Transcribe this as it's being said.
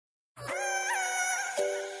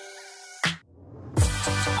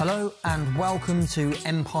Hello and welcome to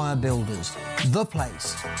Empire Builders, the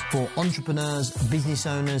place for entrepreneurs, business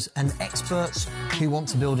owners and experts who want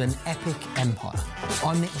to build an epic empire.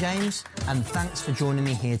 I'm Nick James and thanks for joining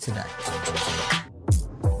me here today.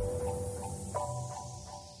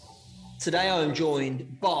 Today I'm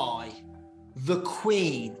joined by the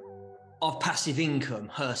queen of passive income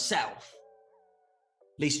herself,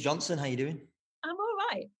 Lisa Johnson. How you doing? I'm all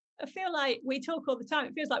right. I feel like we talk all the time.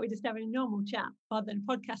 It feels like we're just having a normal chat rather than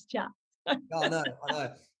a podcast chat. I know.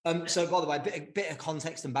 So by the way, a bit of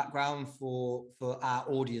context and background for our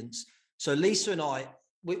audience. So Lisa and I,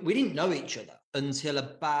 we didn't know each other until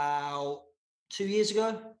about 2 years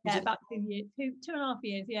ago. Yeah, about 2 years, two and a half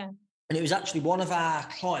years, yeah. And it was actually one of our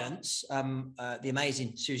clients, the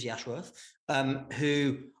amazing Susie Ashworth,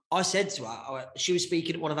 who I said to her, she was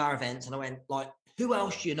speaking at one of our events and I went like, who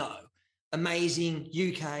else do you know? Amazing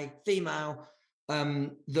UK female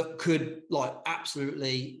that could like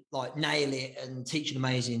absolutely like nail it and teach an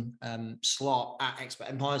amazing slot at Expert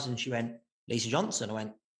Empires. And she went, Lisa Johnson. I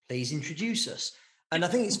went, please introduce us. And I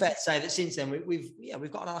think it's fair to say that since then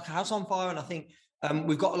we've got our house on fire, and I think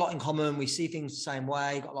we've got a lot in common. We see things the same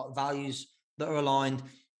way, got a lot of values that are aligned.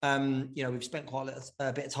 We've spent quite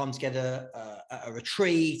a bit of time together at a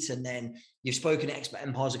retreat, and then you've spoken at Expert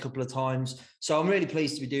Empires a couple of times. So I'm really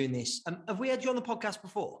pleased to be doing this. Have we had you on the podcast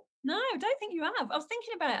before? No, I don't think you have. I was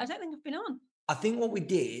thinking about it. I don't think I've been on. I think what we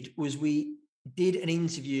did was we did an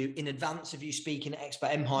interview in advance of you speaking at Expert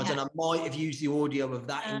Empires, and I might have used the audio of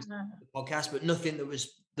that podcast, but nothing that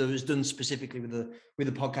was done specifically with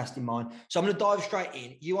the podcast in mind. So I'm going to dive straight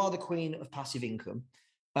in. You are the queen of passive income.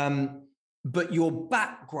 But your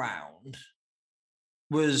background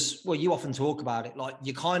was, well, you often talk about it, like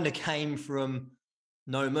you kind of came from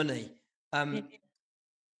no money. Do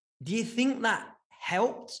you think that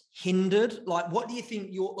helped, hindered? Like, what do you think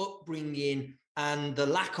your upbringing and the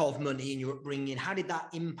lack of money in your upbringing, how did that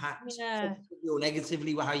impact positively or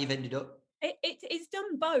negatively how you've ended up? It's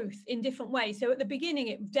done both in different ways. So at the beginning,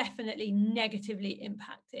 it definitely negatively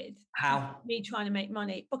impacted me trying to make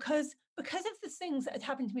money because of the things that had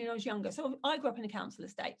happened to me when I was younger. So I grew up in a council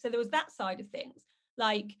estate. So there was that side of things,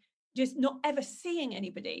 like just not ever seeing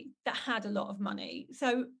anybody that had a lot of money.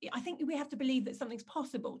 So I think we have to believe that something's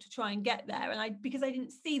possible to try and get there. And because I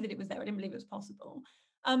didn't see that it was there, I didn't believe it was possible.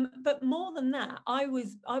 But more than that, I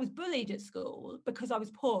was bullied at school because I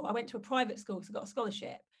was poor. I went to a private school, so I got a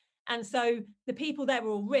scholarship. And so the people there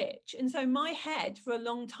were all rich. And so my head for a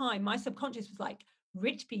long time, my subconscious was like,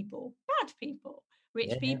 rich people, bad people,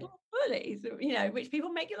 rich people, bullies, rich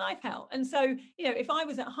people make your life hell. And so, if I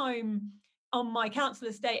was at home on my council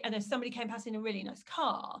estate and if somebody came past in a really nice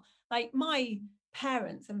car, like my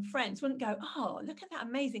parents and friends wouldn't go, oh, look at that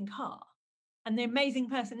amazing car and the amazing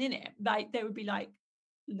person in it. Like they would be like,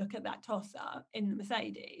 look at that tosser in the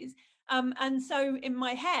Mercedes. And so in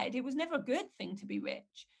my head, it was never a good thing to be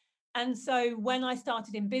rich. And so when I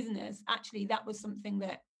started in business, actually, that was something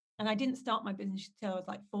that, and I didn't start my business until I was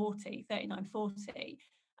like 39, 40.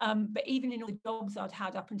 But even in all the jobs I'd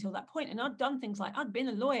had up until that point, and I'd done things like, I'd been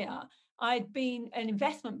a lawyer, I'd been an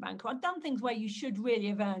investment banker, I'd done things where you should really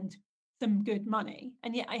have earned some good money,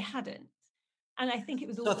 and yet I hadn't. And I think it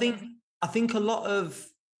was all. So I think a lot of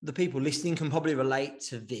the people listening can probably relate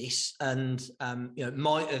to this, and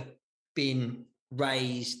might have been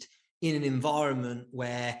raised in an environment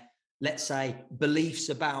where, let's say, beliefs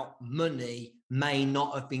about money may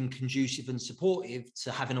not have been conducive and supportive to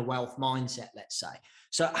having a wealth mindset, let's say.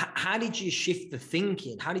 So how did you shift the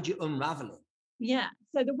thinking? How did you unravel it? Yeah.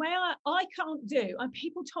 So the way I can't do, and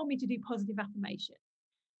people told me to do positive affirmation,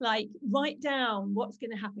 like write down what's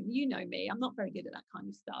going to happen. You know me, I'm not very good at that kind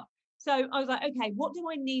of stuff. So I was like, okay, what do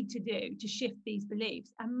I need to do to shift these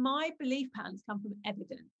beliefs? And my belief patterns come from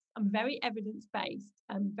evidence. I'm very evidence-based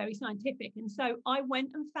and very scientific. And so I went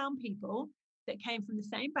and found people that came from the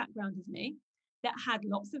same background as me, that had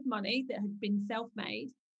lots of money, that had been self-made,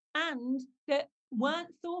 and that weren't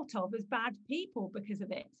thought of as bad people because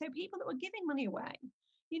of it. So people that were giving money away,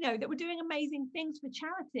 that were doing amazing things for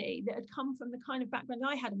charity, that had come from the kind of background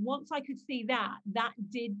I had. And once I could see that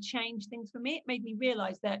did change things for me. It made me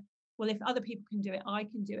realize that, well, if other people can do it, I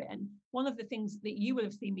can do it. And one of the things that you will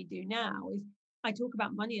have seen me do now is I talk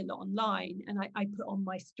about money a lot online, and I put on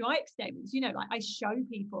my strike statements, like I show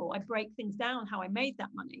people, I break things down, how I made that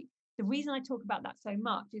money. The reason I talk about that so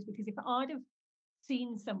much is because if I'd have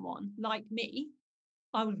seen someone like me,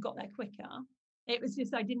 I would have got there quicker. It was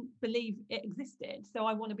just, I didn't believe it existed. So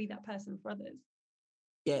I want to be that person for others.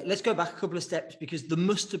 Yeah, let's go back a couple of steps, because there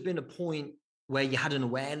must have been a point where you had an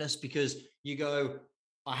awareness, because you go,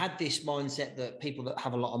 I had this mindset that people that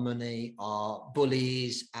have a lot of money are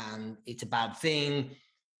bullies and it's a bad thing.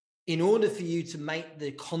 in order for you to make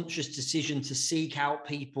the conscious decision to seek out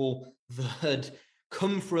people that had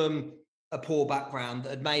come from a poor background, that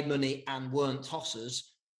had made money and weren't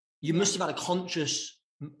tossers, you must have had a conscious,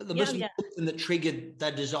 there must be something that triggered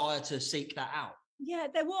their desire to seek that out. Yeah,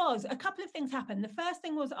 there was. A couple of things happened. The first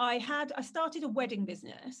thing was I started a wedding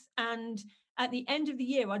business, and at the end of the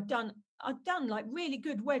year, I'd done like really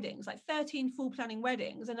good weddings, like 13 full planning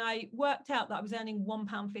weddings, and I worked out that I was earning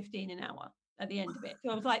 £1.15 an hour at the end of it.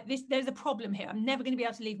 So I was like, there's a problem here. I'm never going to be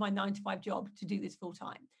able to leave my 9-to-5 job to do this full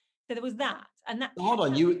time. So there was that, and that. Hold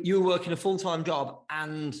on, you were working a full-time job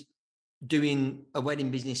and doing a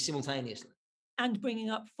wedding business simultaneously, and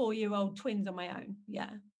bringing up 4-year-old twins on my own.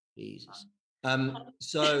 Yeah. Jesus.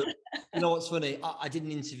 So you know what's funny? I did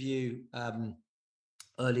an interview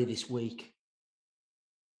earlier this week.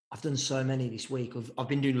 I've done so many this week. I've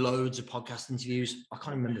been doing loads of podcast interviews. I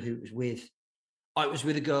can't remember who it was with. It was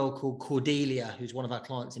with a girl called Cordelia, who's one of our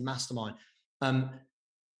clients in Mastermind.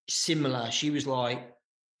 Similar, she was like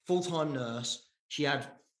full-time nurse. She had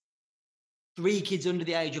 3 kids under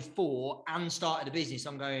the age of 4 and started a business.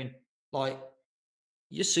 I'm going like,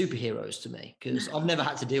 you're superheroes to me, because I've never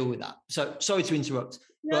had to deal with that. So sorry to interrupt.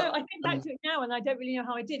 No, I think back to it now, and I don't really know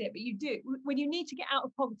how I did it, but you do. When you need to get out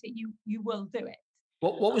of poverty, you will do it.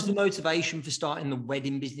 What was the motivation for starting the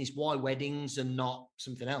wedding business? Why weddings and not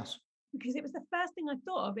something else? Because it was the first thing I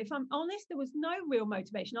thought of. If I'm honest, there was no real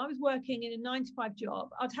motivation. I was working in a 9-to-5 job.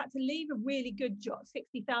 I'd had to leave a really good job,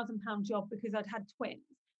 £60,000 job, because I'd had twins,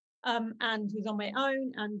 and was on my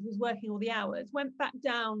own and was working all the hours. Went back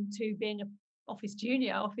down to being a office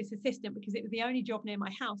junior, office assistant, because it was the only job near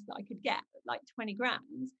my house that I could get, like 20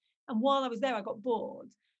 grand. And while I was there, I got bored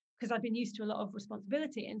because I'd been used to a lot of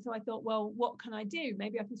responsibility. And so I thought, well, what can I do?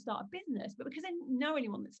 Maybe I can start a business. But because I didn't know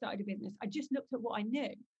anyone that started a business, I just looked at what I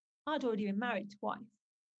knew. I'd already been married twice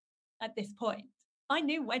at this point. I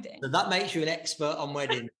knew weddings. So that makes you an expert on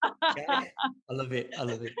weddings. Okay? I love it. I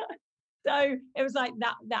love it. So it was like,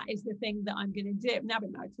 that is the thing that I'm going to do. Now I've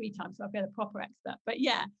been married 3 times, so I feel a proper expert. But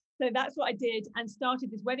yeah, so that's what I did, and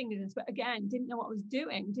started this wedding business. But again, didn't know what I was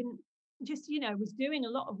doing. Was doing a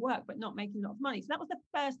lot of work, but not making a lot of money. So that was the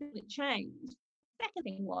first thing that changed. Second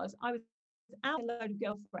thing was I was out with a load of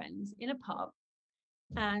girlfriends in a pub,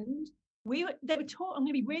 and they were talking, I'm going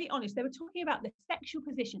to be really honest, they were talking about the sexual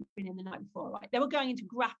position in the night before, right? They were going into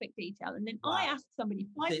graphic detail. And then I asked somebody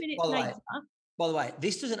 5 minutes later. By the way,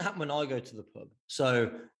 this doesn't happen when I go to the pub.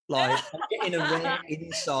 So like, I'm getting a rare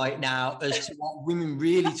insight now as to what women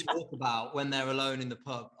really talk about when they're alone in the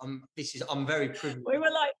pub. I'm very privileged. We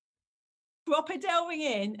were like proper delving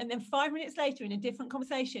in, and then 5 minutes later in a different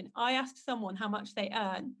conversation, I asked someone how much they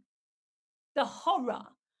earn. The horror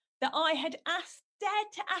that I had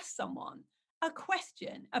dared to ask someone a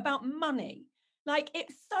question about money. Like,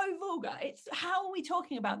 it's so vulgar. It's, how are we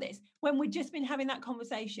talking about this when we've just been having that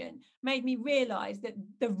conversation? Made me realize that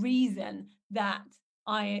the reason that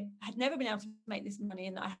I had never been able to make this money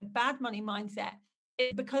and that I had a bad money mindset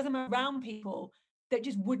is because I'm around people that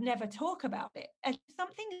just would never talk about it. And if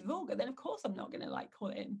something is vulgar, then of course I'm not going to call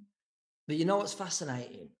it in. But you know what's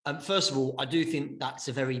fascinating? First of all, I do think that's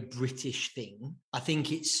a very British thing. I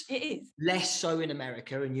think it is less so in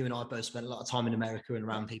America, and you and I both spent a lot of time in America and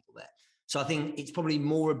around people there. So I think it's probably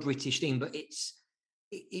more a British thing, but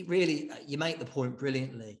it really, you make the point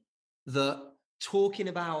brilliantly that talking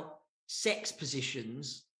about sex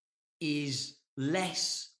positions is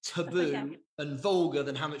less taboo and vulgar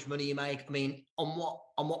than how much money you make. I mean, on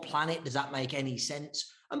what planet does that make any sense?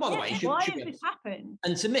 And by the way, why has this happened?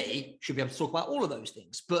 And to me, should be able to talk about all of those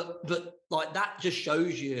things. But like, that just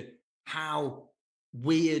shows you how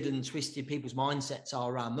weird and twisted people's mindsets are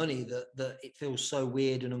around money, that it feels so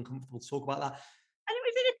weird and uncomfortable to talk about that. And it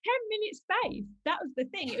was in a 10-minute space. That was the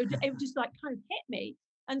thing. It just like kind of hit me.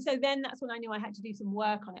 And so then that's when I knew I had to do some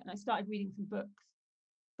work on it. And I started reading some books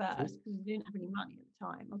first, because I didn't have any money at the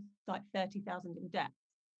time. I was like 30,000 in debt.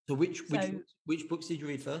 So which books did you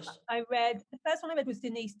read first? The first one I read was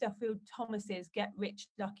Denise Duffield Thomas's Get Rich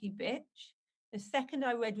Lucky Bitch. The second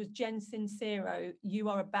I read was Jen Sincero, You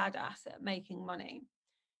Are a Badass at Making Money.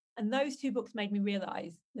 And those 2 books made me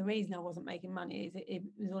realize the reason I wasn't making money is it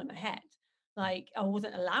was all in my head. Like, I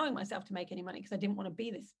wasn't allowing myself to make any money because I didn't want to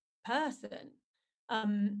be this person.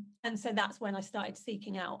 And so that's when I started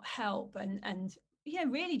seeking out help and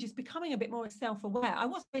really just becoming a bit more self-aware. I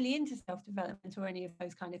wasn't really into self-development or any of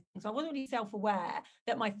those kind of things. I wasn't really self-aware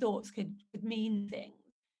that my thoughts could mean things,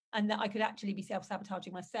 and that I could actually be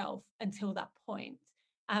self-sabotaging myself until that point.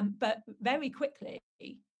 But very quickly,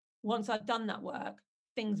 once I'd done that work,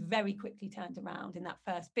 things very quickly turned around in that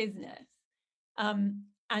first business.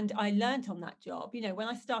 And I learned on that job. You know, when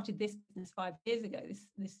I started this business 5 years ago,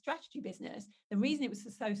 this strategy business, the reason it was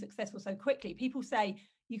so successful so quickly, people say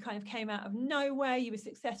you kind of came out of nowhere, you were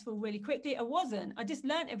successful really quickly. I wasn't. I just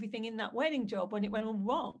learned everything in that wedding job when it went all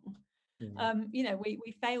wrong. You know,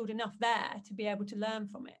 we failed enough there to be able to learn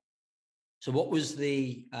from it. So what was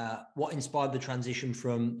what inspired the transition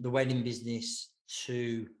from the wedding business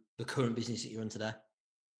to the current business that you're in today?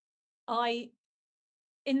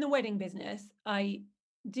 In the wedding business, I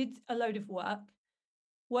did a load of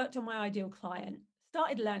worked on my ideal client,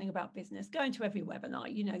 started learning about business, going to every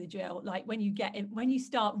webinar, you know the drill. Like when you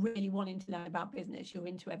start really wanting to learn about business, you're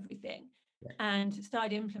into everything. Yeah. And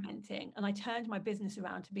started implementing, and I turned my business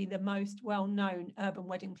around to be the most well-known urban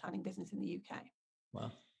wedding planning business in the UK.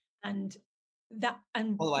 Wow. And by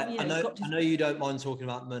the way, I know you don't mind talking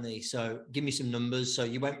about money, so give me some numbers. So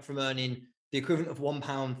you went from earning the equivalent of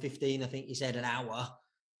 £1.15, I think you said, an hour.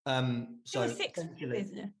 So six-figure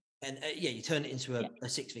business. And you turned it into a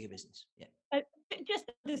six-figure business. Yeah.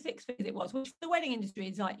 Just the 6 figures it was, which for the wedding industry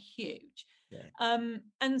is like huge. Yeah.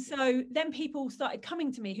 And so then people started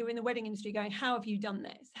coming to me who were in the wedding industry going, how have you done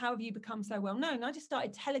this? How have you become so well known? And I just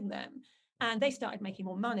started telling them, and they started making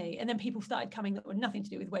more money. And then people started coming that were nothing to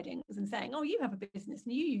do with weddings and saying, oh, you have a business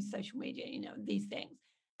and you use social media, you know, these things.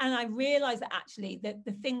 And I realized that actually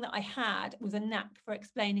the thing that I had was a knack for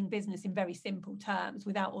explaining business in very simple terms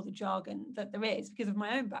without all the jargon that there is because of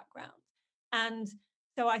my own background. And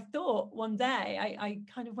so I thought one day, I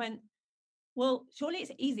kind of went, well, surely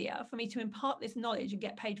it's easier for me to impart this knowledge and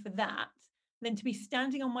get paid for that than to be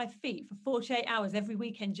standing on my feet for 48 hours every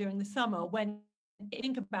weekend during the summer when,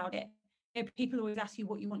 think about it, you know, people always ask you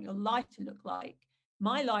what you want your life to look like.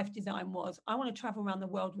 My life design was, I want to travel around the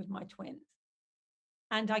world with my twins.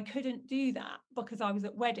 And I couldn't do that because I was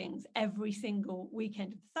at weddings every single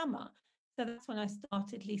weekend of the summer. So that's when I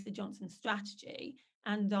started Lisa Johnson Strategy.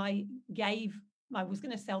 And I was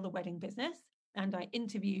going to sell the wedding business, and I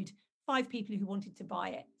interviewed 5 people who wanted to buy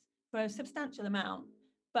it for a substantial amount.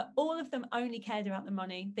 But all of them only cared about the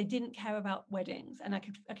money. They didn't care about weddings. And I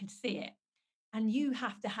could see it. And you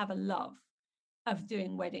have to have a love of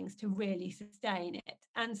doing weddings to really sustain it.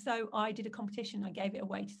 And so I did a competition. I gave it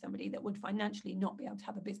away to somebody that would financially not be able to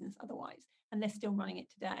have a business otherwise. And they're still running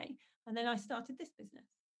it today. And then I started this business.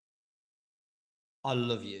 I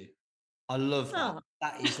love you. I love that. Oh.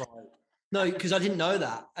 That is like, no, because I didn't know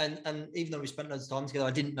that. And even though we spent loads of time together,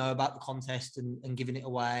 I didn't know about the contest and giving it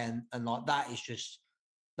away. And like, that is just,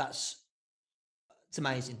 it's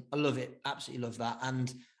amazing. I love it. Absolutely love that.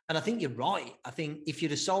 And I think you're right. I think if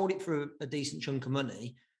you'd have sold it for a decent chunk of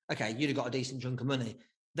money, okay, you'd have got a decent chunk of money.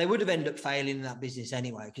 They would have ended up failing in that business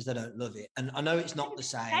anyway because they don't love it. And I know it's not the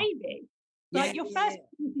same. Baby. Like your first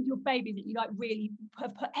business is your baby that you like really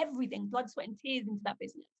put everything, blood, sweat and tears into that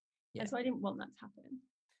business. Yeah. And so I didn't want that to happen.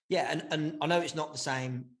 Yeah. And I know it's not the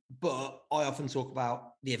same, but I often talk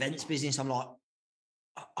about the events business. I'm like,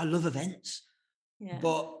 I love events. Yeah.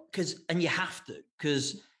 But and you have to,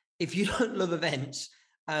 because if you don't love events,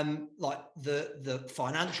 like the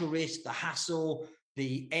financial risk, the hassle,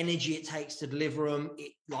 the energy it takes to deliver them,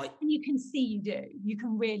 and you can see you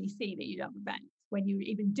can really see that you love events when you're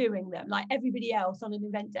even doing them. Like everybody else on an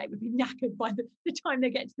event day would be knackered by the time they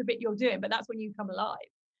get to the bit you're doing, but that's when you come alive.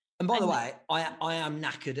 And by the way, I am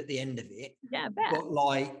knackered at the end of it. Yeah, I bet. But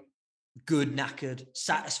like good knackered,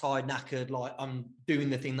 satisfied knackered, like I'm doing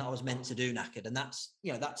the thing that I was meant to do knackered. And that's,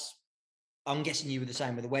 you know, I'm guessing you were the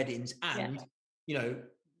same with the weddings. And, you know,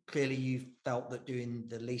 clearly you felt that doing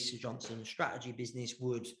the Lisa Johnson Strategy business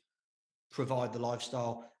would provide the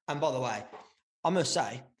lifestyle. And by the way, I must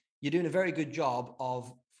say, you're doing a very good job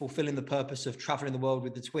of fulfilling the purpose of traveling the world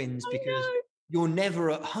with the twins because you're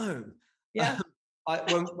never at home. Yeah.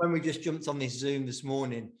 When we just jumped on this Zoom this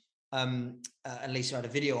morning, and Lisa had a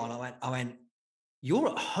video on, I went, you're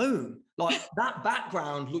at home. Like that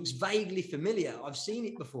background looks vaguely familiar. I've seen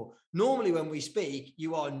it before. Normally when we speak,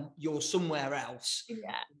 you're somewhere else,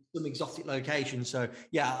 some exotic location. So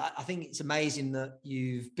yeah, I think it's amazing that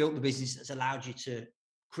you've built the business that's allowed you to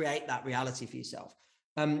create that reality for yourself.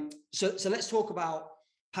 So let's talk about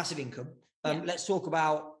passive income. Let's talk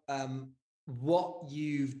about what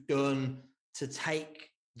you've done to take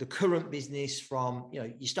the current business from, you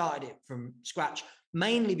know, you started it from scratch,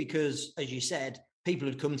 mainly because, as you said, people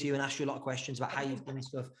had come to you and asked you a lot of questions about how you've done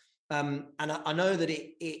stuff. And I know that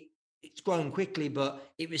it's grown quickly,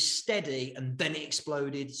 but it was steady and then it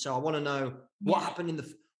exploded. So I want to know what happened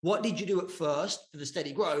what did you do at first for the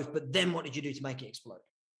steady growth, but then what did you do to make it explode?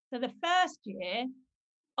 So the first year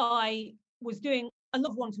I was doing a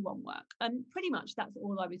lot of one-to-one work, and pretty much that's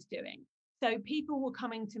all I was doing. So people were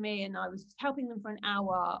coming to me and I was helping them for an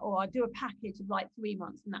hour, or I'd do a package of like 3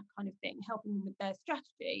 months and that kind of thing, helping them with their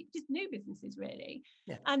strategy, just new businesses really.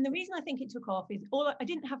 Yeah. And the reason I think it took off is I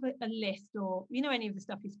didn't have a list or, any of the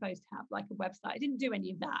stuff you're supposed to have, like a website. I didn't do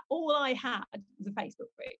any of that. All I had was a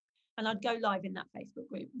Facebook group, and I'd go live in that Facebook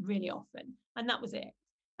group really often. And that was it.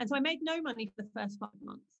 And so I made no money for the first 5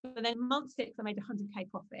 months. But then month 6, I made 100K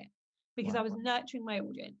profit because I was nurturing my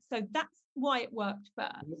audience. So that's why it worked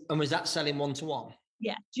first. And was that selling one-to-one?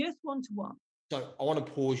 Yeah, just one-to-one. So I want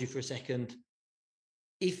to pause you for a second.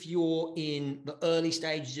 If you're in the early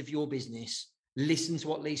stages of your business, listen to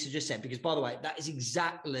what Lisa just said, because by the way, that is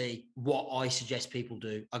exactly what I suggest people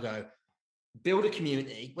do. I go, build a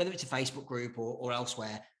community, whether it's a Facebook group or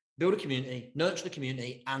elsewhere, build a community, nurture the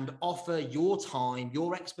community, and offer your time,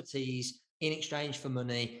 your expertise in exchange for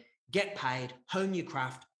money. Get paid, hone your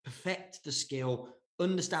craft, perfect the skill,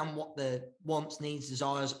 understand what the wants, needs,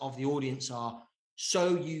 desires of the audience are,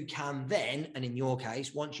 so you can then, and in your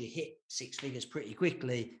case, once you hit 6 figures pretty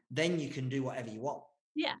quickly, then you can do whatever you want.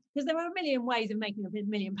 Yeah, because there are a million ways of making £1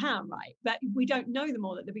 million, right? But we don't know them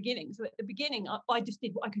all at the beginning. So at the beginning, I just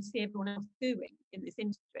did what I could see everyone else doing in this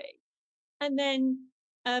industry. And then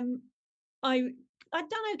I'd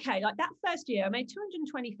done okay. Like that first year, I made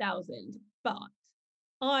 220,000, but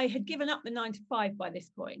I had given up the 9 to 5 by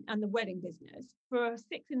this point and the wedding business for a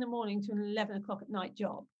 6 in the morning to an 11 o'clock at night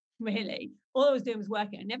job. Really, all I was doing was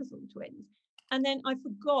working. I never saw the twins. And then I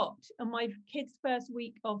forgot on my kids' first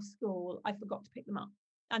week of school, I forgot to pick them up.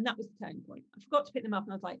 And that was the turning point. I forgot to pick them up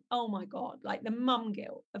and I was like, oh my God, like the mum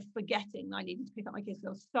guilt of forgetting I needed to pick up my kids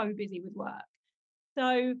because I was so busy with work.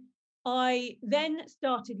 So I then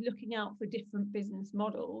started looking out for different business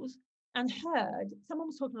models and heard someone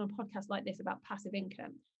was talking on a podcast like this about passive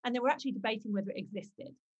income. And they were actually debating whether it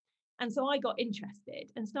existed. And so I got interested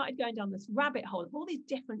and started going down this rabbit hole of all these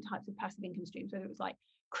different types of passive income streams, whether it was like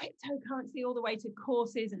cryptocurrency all the way to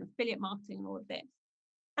courses and affiliate marketing and all of this,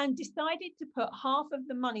 and decided to put half of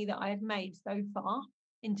the money that I had made so far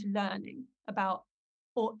into learning about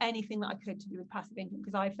or anything that I could to do with passive income,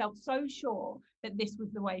 because I felt so sure that this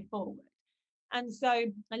was the way forward. And so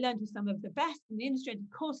I learned with some of the best in the industry,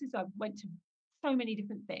 did courses. I went to so many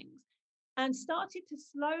different things and started to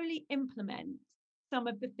slowly implement some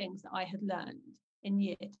of the things that I had learned in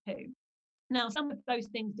year 2. Now, some of those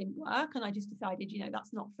things didn't work and I just decided,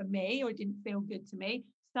 that's not for me, or it didn't feel good to me.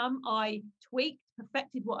 Some I tweaked,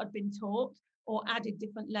 perfected what I'd been taught, or added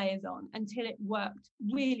different layers on until it worked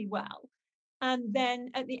really well. And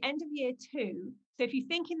then at the end of year 2, so if you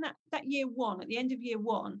think in that year 1, at the end of year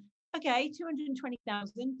 1, okay,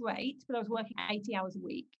 220,000, great, but I was working 80 hours a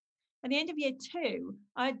week. At the end of year 2,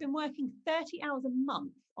 I'd been working 30 hours a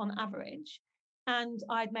month on average, and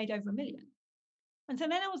I'd made over $1 million. And so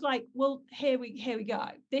then I was like, well, here we go.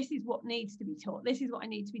 This is what needs to be taught. This is what I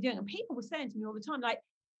need to be doing. And people were saying to me all the time, like,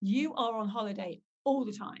 you are on holiday all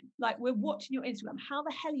the time. Like, we're watching your Instagram. How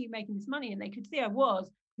the hell are you making this money? And they could see I was,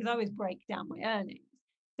 because I always break down my earnings.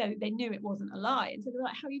 So they knew it wasn't a lie. And so they're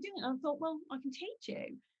like, how are you doing it? And I thought, well, I can teach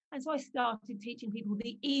you. And so I started teaching people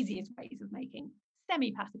the easiest ways of making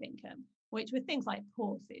semi-passive income, which were things like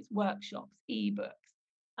courses, workshops, ebooks,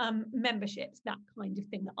 memberships, that kind of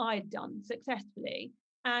thing that I had done successfully.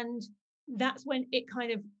 And that's when it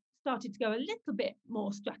kind of started to go a little bit more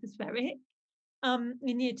stratospheric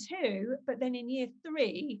in year 2. But then in year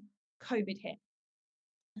 3, COVID hit.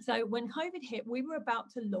 So when COVID hit, we were about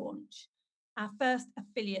to launch our first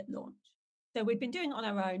affiliate launch. So we'd been doing it on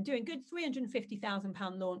our own, doing good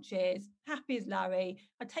 £350,000 launches, happy as Larry.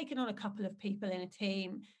 I'd taken on a couple of people in a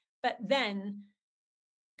team, but then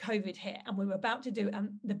COVID hit and we were about to do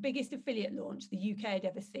the biggest affiliate launch the UK had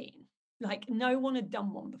ever seen. Like no one had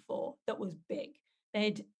done one before that was big.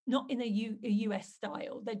 They'd not in a US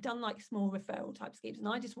style. They'd done like small referral type schemes and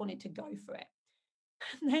I just wanted to go for it.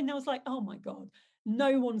 And then I was like, oh my God,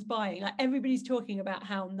 no one's buying. Like everybody's talking about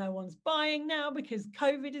how no one's buying now because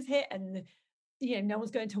COVID has hit and no one's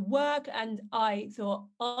going to work. And I thought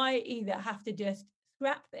I either have to just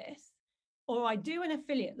scrap this or I do an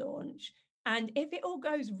affiliate launch. And if it all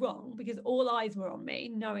goes wrong, because all eyes were on me,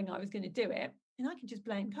 knowing I was going to do it, then I can just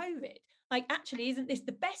blame COVID. Like, actually, isn't this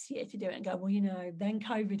the best year to do it? And go, well, then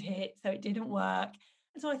COVID hit, so it didn't work.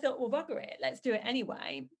 And so I thought, well, bugger it, let's do it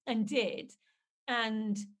anyway, and did.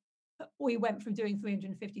 And we went from doing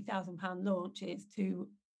 £350,000 launches to,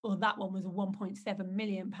 well, that one was a £1.7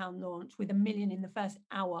 million launch with $1 million in the first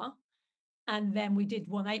hour. And then we did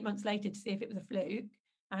one 8 months later to see if it was a fluke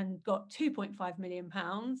and got £2.5 million.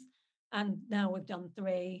 And now we've done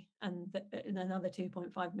 3 and another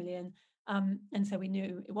 2.5 million. And so we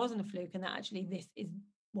knew it wasn't a fluke and that actually this is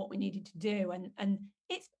what we needed to do. And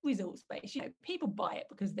it's results based. People buy it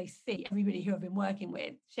because they see everybody who I've been working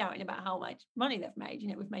with shouting about how much money they've made.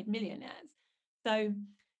 We've made millionaires. So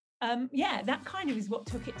that kind of is what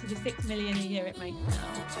took it to the 6 million a year it makes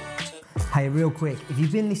now. Hey, real quick, if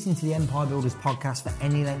you've been listening to the Empire Builders podcast for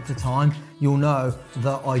any length of time, you'll know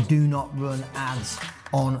that I do not run ads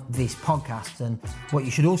on this podcast. And what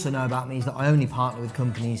you should also know about me is that I only partner with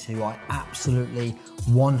companies who I absolutely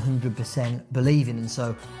 100% believe in. And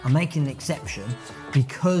so I'm making an exception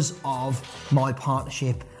because of my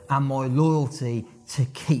partnership and my loyalty to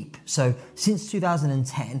Keep. So since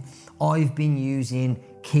 2010, I've been using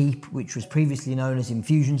Keep, which was previously known as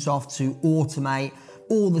Infusionsoft, to automate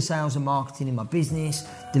all the sales and marketing in my business,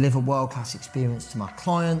 deliver world-class experience to my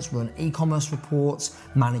clients, run e-commerce reports,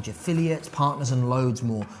 manage affiliates, partners, and loads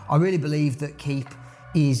more. I really believe that Keep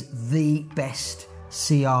is the best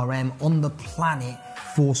CRM on the planet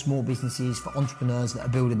for small businesses, for entrepreneurs that are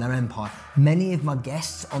building their empire. Many of my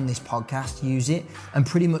guests on this podcast use it, and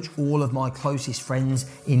pretty much all of my closest friends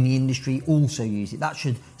in the industry also use it. That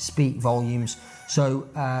should speak volumes. So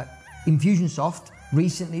Infusionsoft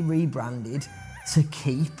recently rebranded to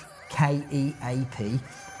Keep, K-E-A-P,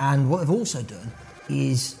 and what they've also done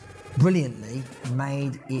is brilliantly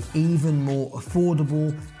made it even more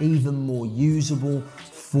affordable, even more usable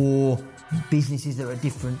for businesses that are at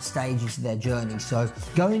different stages of their journey. So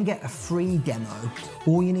go and get a free demo.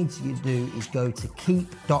 All you need to do is go to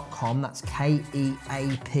keep.com, that's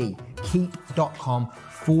K-E-A-P,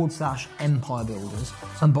 keep.com/Empire Builders.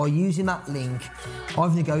 And by using that link,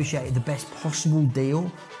 I've negotiated the best possible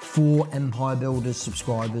deal for Empire Builders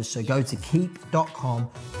subscribers. So go to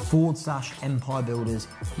keep.com/Empire Builders.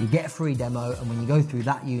 You get a free demo, and when you go through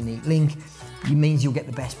that unique link, it means you'll get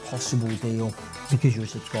the best possible deal because you're a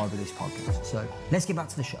subscriber to this podcast. So let's get back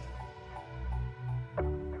to the show.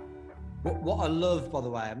 What I love, by the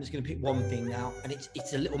way, I'm just going to pick one thing now, and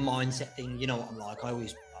it's a little mindset thing. You know what I'm like.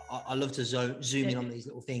 I love to zoom in on these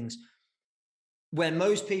little things. When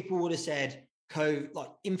most people would have said, COVID, like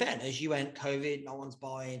in fairness, you went COVID, no one's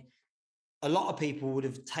buying. A lot of people would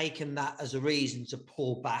have taken that as a reason to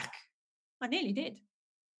pull back. I nearly did.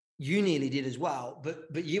 You nearly did as well,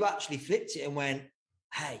 but you actually flipped it and went,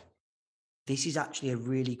 hey, this is actually a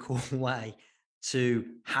really cool way to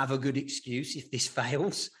have a good excuse if this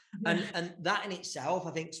fails. Yeah. And that in itself,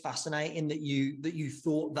 I think is fascinating that you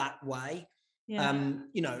thought that way. Yeah.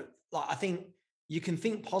 Like I think you can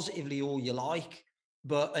think positively all you like,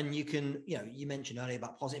 and you can, you mentioned earlier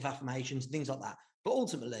about positive affirmations and things like that. But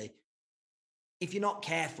ultimately, if you're not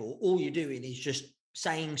careful, all you're doing is just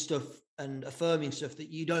saying stuff and affirming stuff that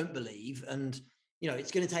you don't believe. And,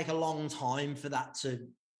 it's going to take a long time for that to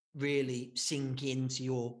really sink into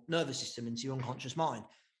your nervous system, into your unconscious mind.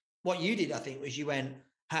 What you did, I think, was you went,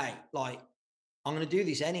 hey, like, I'm going to do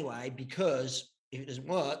this anyway, because if it doesn't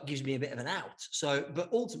work, it gives me a bit of an out. So, but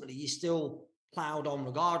ultimately you still plowed on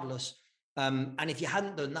regardless. And if you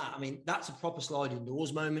hadn't done that, I mean, that's a proper sliding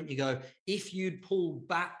doors moment. You go, if you'd pulled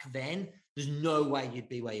back then, there's no way you'd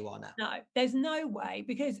be where you are now. No, there's no way,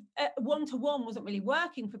 because one-to-one wasn't really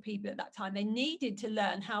working for people at that time. They needed to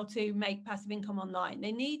learn how to make passive income online.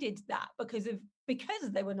 They needed that because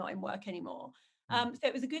they were not in work anymore. So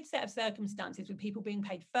it was a good set of circumstances with people being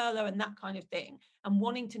paid furlough and that kind of thing, and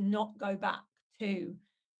wanting to not go back to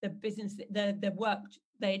the business, the work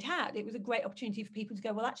they'd had. It was a great opportunity for people to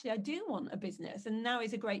go, well, actually, I do want a business, and now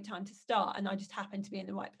is a great time to start. And I just happened to be in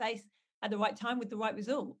the right place at the right time with the right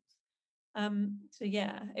results. So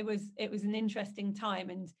yeah, it was an interesting time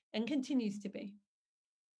and continues to be.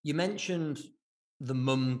 You mentioned the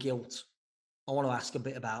mum guilt. I want to ask a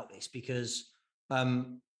bit about this because,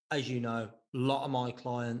 as you know, a lot of my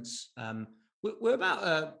clients, we're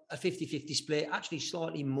about a 50-50 split. Actually,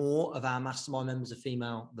 slightly more of our mastermind members are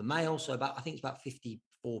female than male. So I think it's about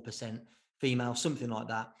 54% female, something like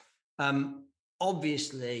that.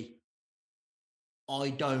 Obviously,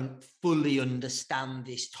 I don't fully understand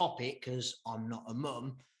this topic because I'm not a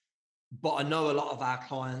mum, but I know a lot of our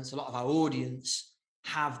clients, a lot of our audience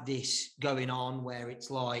have this going on where it's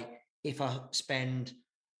like, if I spend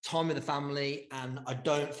time with the family and I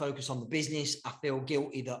don't focus on the business, I feel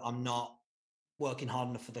guilty that I'm not working hard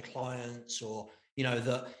enough for the clients, or,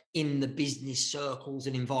 that in the business circles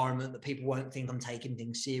and environment that people won't think I'm taking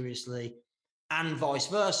things seriously. And vice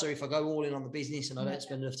versa, if I go all in on the business and I don't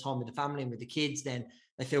spend enough time with the family and with the kids, then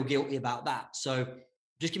they feel guilty about that. So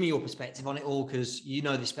just give me your perspective on it all, because you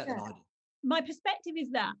know this better than I do. My perspective is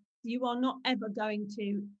that you are not ever going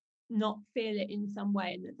to not feel it in some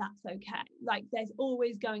way, and that's okay. Like, there's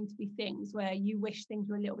always going to be things where you wish things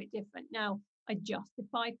were a little bit different. Now, I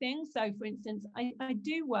justify things. So for instance, I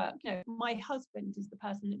do work, you know, my husband is the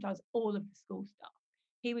person that does all of the school stuff.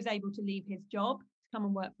 He was able to leave his job to come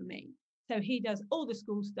and work for me. So he does all the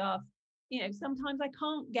school stuff. You know, sometimes I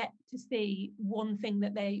can't get to see one thing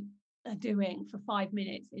that they are doing for 5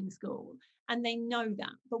 minutes in school, and they know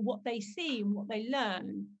that. But what they see and what they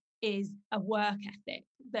learn is a work ethic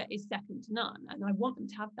that is second to none. And I want them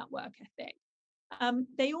to have that work ethic.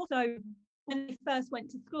 They also, when they first went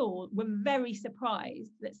to school, were very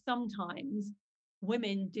surprised that sometimes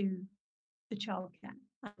women do the childcare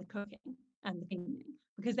and the cooking and the cleaning,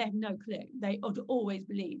 because they have no clue. They would always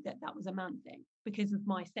believe that that was a man thing because of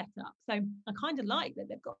my setup. So I kind of like that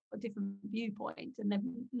they've got a different viewpoint and they've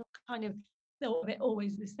not kind of thought of it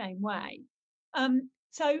always the same way.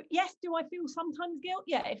 So yes, do I feel sometimes guilt?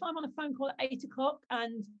 Yeah, if I'm on a phone call at 8 o'clock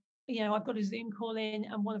and I've got a Zoom call in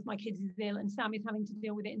and one of my kids is ill and Sammy's having to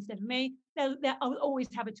deal with it instead of me, I'll always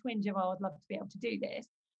have a twinge of, oh, I'd love to be able to do this.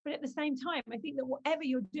 But at the same time, I think that whatever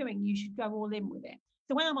you're doing, you should go all in with it.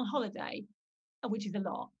 So when I'm on holiday, which is a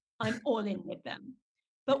lot, I'm all in with them.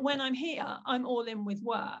 But when I'm here, I'm all in with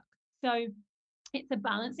work. So it's a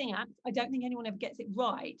balancing act. I don't think anyone ever gets it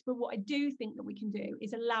right. But what I do think that we can do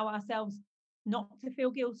is allow ourselves not to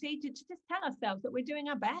feel guilty, to just tell ourselves that we're doing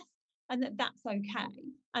our best and that that's okay.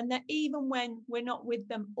 And that even when we're not with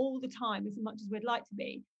them all the time as much as we'd like to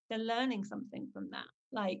be, they're learning something from that.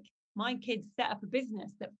 Like my kids set up a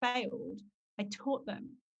business that failed. I taught them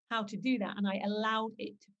how to do that and I allowed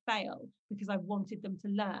it to fail because I wanted them to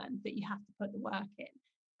learn that you have to put the work in.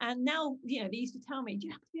 And now, they used to tell me, do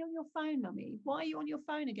you have to be on your phone, mummy? Why are you on your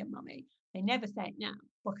phone again, mummy? They never say it now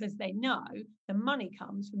because they know the money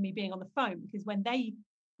comes from me being on the phone, because when they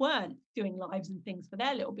weren't doing lives and things for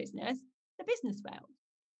their little business, the business failed.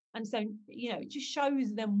 And so, it just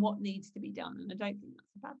shows them what needs to be done. And I don't think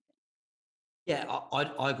that's a bad thing.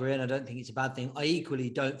 Yeah, I agree. And I don't think it's a bad thing. I equally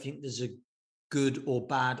don't think there's a good or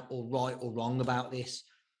bad or right or wrong about this.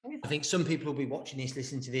 I think some people will be watching this,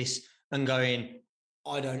 listening to this and going,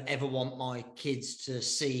 I don't ever want my kids to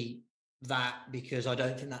see that because I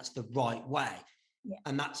don't think that's the right way. Yeah.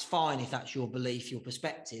 And that's fine if that's your belief, your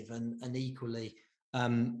perspective, and equally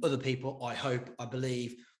other people, I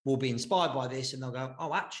believe, will be inspired by this and they'll go,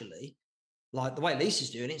 oh, actually, like the way Lisa's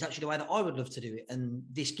doing it, it's actually the way that I would love to do it. And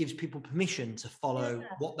this gives people permission to follow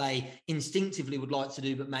what they instinctively would like to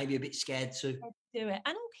do, but maybe a bit scared to do it.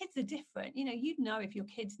 And all kids are different. You'd know if your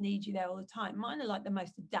kids need you there all the time. Mine are like the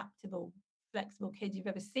most adaptable, flexible kids you've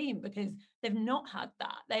ever seen because they've not had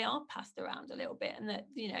that. They are passed around a little bit. And that,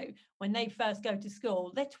 when they first go to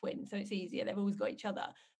school, they're twins, so it's easier. They've always got each other.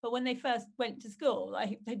 But when they first went to school,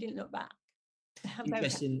 they didn't look back.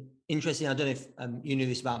 Interesting. I don't know if you knew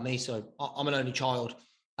this about me. So I'm an only child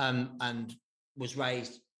and was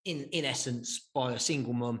raised in essence by a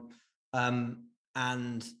single mum.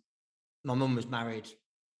 And my mum was married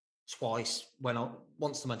twice,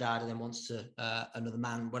 once to my dad and then once to another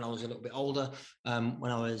man when I was a little bit older.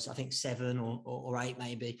 When I was, I think 7 or 8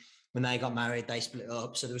 maybe. When they got married, they split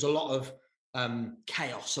up. So there was a lot of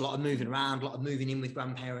chaos, a lot of moving around, a lot of moving in with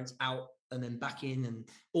grandparents, out and then back in, and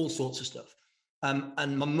all sorts of stuff.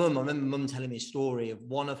 And my mum, I remember mum telling me a story of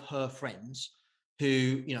one of her friends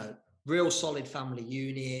who, real solid family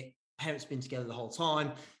unit, parents been together the whole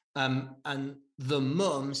time. And the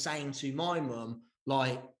mum saying to my mum,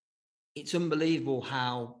 like, it's unbelievable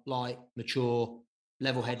how like mature,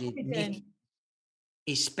 level-headed Nick,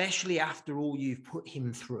 especially after all you've put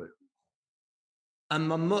him through. And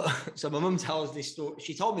my mum tells this story.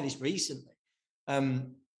 She told me this recently.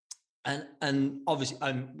 And obviously,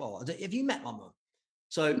 well, have you met my mum?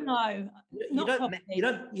 So no,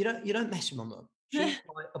 you don't mess with my mum. She's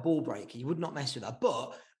like a ball breaker. You would not mess with her.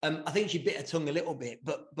 But I think she bit her tongue a little bit.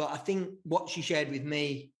 But I think what she shared with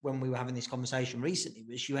me when we were having this conversation recently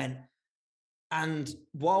was she went, and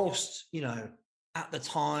whilst at the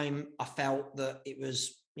time I felt that it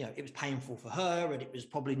was painful for her and it was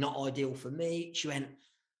probably not ideal for me. She went,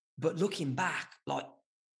 but looking back, like,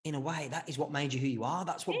 in a way, that is what made you who you are.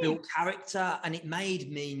 That's what built character. And it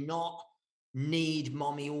made me not need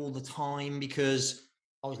mommy all the time because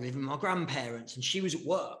I was living with my grandparents and she was at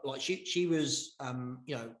work. Like she was,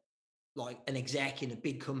 like an exec in a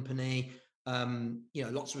big company,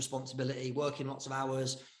 lots of responsibility, working lots of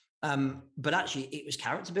hours. But actually it was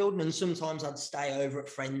character building. And sometimes I'd stay over at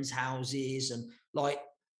friends' houses and like,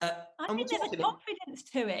 I think there's a confidence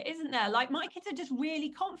to it, isn't there? Like my kids are just really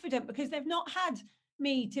confident because they've not had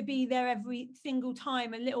me to be there every single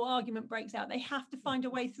time a little argument breaks out. They have to find a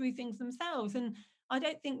way through things themselves. And I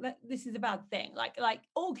don't think that this is a bad thing. Like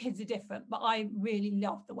all kids are different, but I really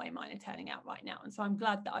love the way mine are turning out right now. And so I'm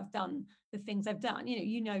glad that I've done the things I've done.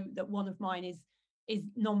 You know that one of mine is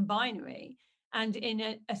non-binary. And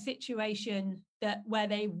in a situation where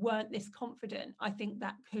they weren't this confident, I think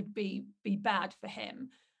that could be bad for him.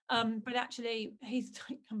 But actually, he's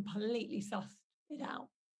completely sussed it out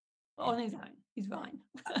on his own. He's fine.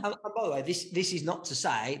 And by the way, this is not to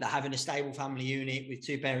say that having a stable family unit with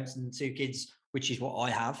 2 parents and 2 kids, which is what I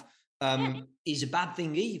have, is a bad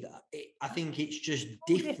thing either. I think it's just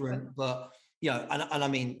different. But, you know, and I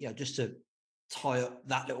mean, you know, just to tie up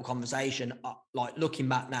that little conversation, like looking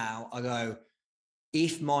back now, I go,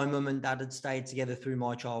 if my mum and dad had stayed together through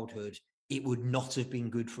my childhood, it would not have been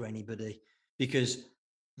good for anybody, because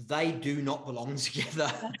they do not belong together.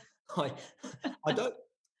 I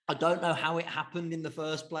don't know how it happened in the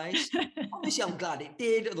first place. Obviously, I'm glad it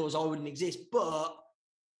did, otherwise I wouldn't exist, but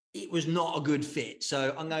it was not a good fit.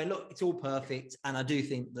 So I'm going, look, it's all perfect. And I do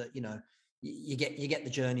think that, you know, you get the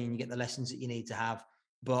journey and you get the lessons that you need to have.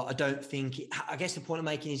 But I don't think, I guess the point I'm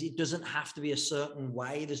making is it doesn't have to be a certain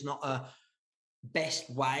way. There's not a best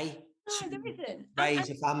way to raise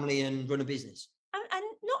a family and run a business. And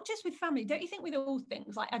not just with family, don't you think with all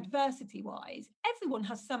things, like adversity wise, everyone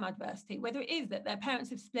has some adversity, whether it is that their parents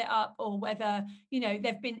have split up, or whether, you know,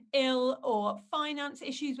 they've been ill, or finance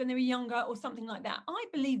issues when they were younger, or something like that. I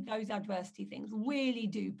believe those adversity things really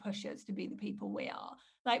do push us to be the people we are.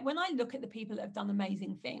 Like when I look at the people that have done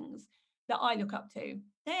amazing things that I look up to,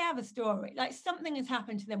 they have a story, like something has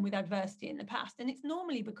happened to them with adversity in the past. And it's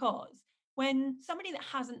normally because when somebody that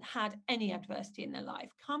hasn't had any adversity in their life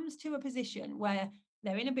comes to a position where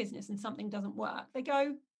they're in a business and something doesn't work, they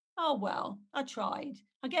go, oh, well, I tried.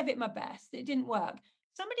 I gave it my best. It didn't work.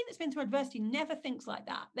 Somebody that's been through adversity never thinks like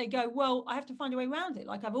that. They go, well, I have to find a way around it,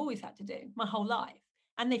 like I've always had to do my whole life.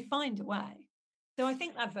 And they find a way. So I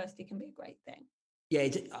think adversity can be a great thing. Yeah,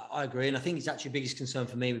 I agree. And I think it's actually the biggest concern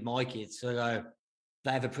for me with my kids. So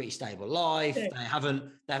they have a pretty stable life. Yeah.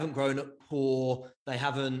 They haven't grown up poor. They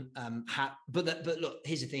haven't had. But look,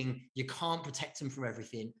 here's the thing: you can't protect them from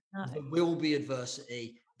everything. No. There will be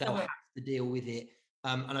adversity. They'll have to deal with it.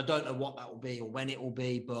 And I don't know what that will be or when it will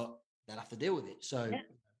be, but they'll have to deal with it. So,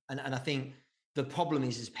 and I think the problem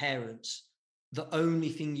is, as parents, the only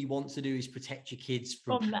thing you want to do is protect your kids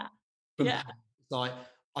from that. From pain. Like,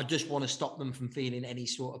 I just want to stop them from feeling any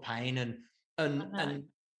sort of pain.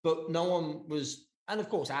 But no one was. And of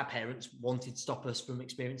course, our parents wanted to stop us from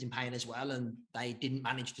experiencing pain as well. And they didn't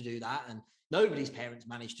manage to do that. And nobody's parents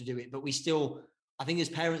managed to do it. But we still, I think as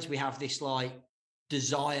parents, we have this like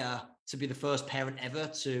desire to be the first parent ever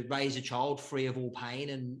to raise a child free of all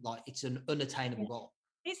pain. And like, it's an unattainable goal.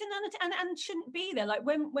 It's and shouldn't be there. Like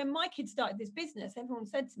when my kids started this business, everyone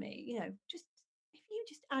said to me, you know, just if you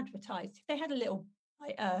just advertised, if they had a little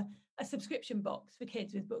like a subscription box for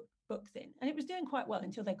kids with books in, and it was doing quite well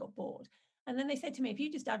until they got bored. And then they said to me, if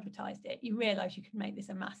you just advertised it, you realize you could make this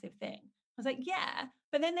a massive thing. I was like, yeah,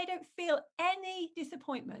 but then they don't feel any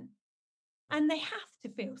disappointment. And they have to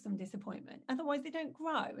feel some disappointment. Otherwise, they don't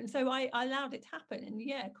grow. And so I allowed it to happen. And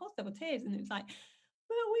yeah, of course, there were tears. And it was like,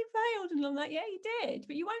 well, we failed. And I'm like, yeah, you did.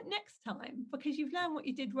 But you won't next time because you've learned what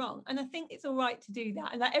you did wrong. And I think it's all right to do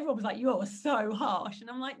that. And like everyone was like, you're so harsh. And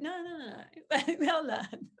I'm like, no. They'll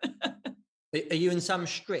learn. Are you and Sam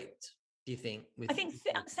strict? Do you think? I think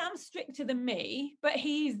Sam's stricter than me, but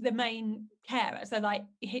he's the main carer. So like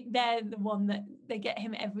they're the one that they get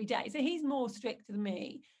him every day. So he's more stricter than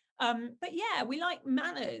me. But yeah, we like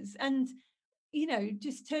manners and, you know,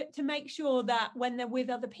 just to make sure that when they're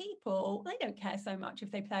with other people, they don't care so much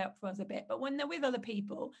if they play up for us a bit. But when they're with other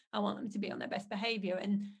people, I want them to be on their best behavior.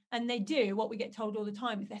 And they do. What we get told all the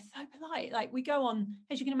time is they're so polite. Like we go on,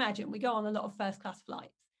 as you can imagine, we go on a lot of first class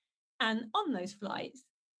flights. And on those flights,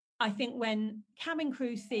 I think when cabin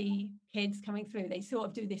crew see kids coming through, they sort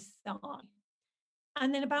of do this sigh.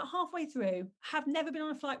 And then about halfway through, have never been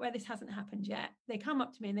on a flight where this hasn't happened yet. They come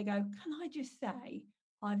up to me and they go, can I just say,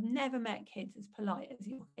 I've never met kids as polite as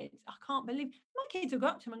your kids. I can't believe my kids will go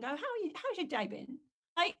up to them and go, how's your day been?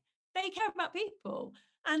 Like they care about people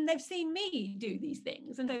and they've seen me do these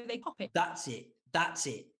things and so they pop it. That's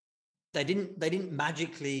it. They didn't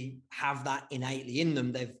magically have that innately in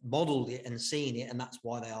them. They've modeled it and seen it, and that's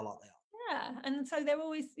why they are like they are. Yeah, and so they're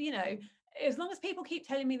always, you know, as long as people keep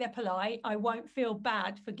telling me they're polite, I won't feel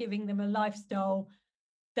bad for giving them a lifestyle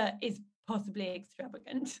that is possibly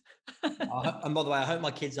extravagant. And by the way, I hope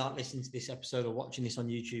my kids aren't listening to this episode or watching this on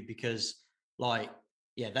YouTube because, like,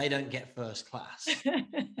 yeah, they don't get first class.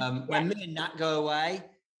 When me and Nat go away,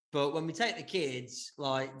 But when we take the kids,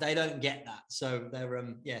 like they don't get that. So they're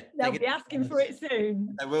they'll be asking for it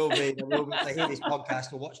soon. They will be. They will be. If they hear this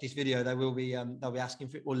podcast or watch this video, they will be. They'll be asking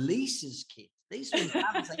for it. Or Lisa's kids. Lisa and Sam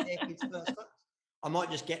take their kids first. I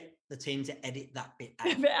might just get the team to edit that bit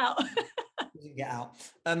out. Doesn't get out.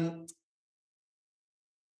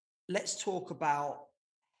 Let's talk about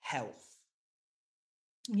health.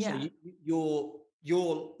 Yeah. So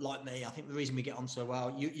you're like me. I think the reason we get on so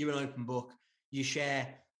well, you're an open book. You share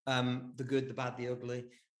the good, the bad, the ugly.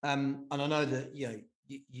 And I know that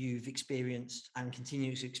you've experienced and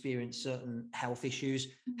continue to experience certain health issues.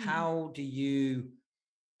 Mm-hmm. How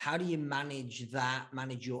do you manage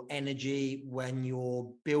your energy when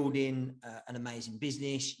you're building an amazing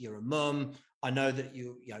business? You're a mum. I know that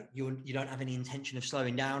you don't have any intention of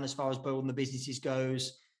slowing down as far as building the businesses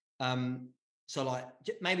goes. So like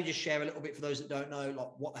maybe just share a little bit for those that don't know, like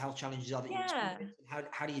what the health challenges are that you experience.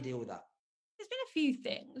 How do you deal with that? There's been a few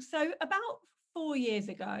things. So about 4 years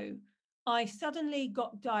ago, I suddenly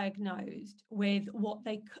got diagnosed with what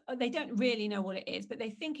they don't really know what it is, but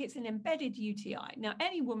they think it's an embedded UTI. Now,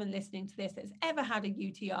 any woman listening to this that's ever had a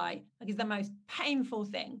UTI, like, is the most painful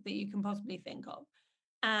thing that you can possibly think of.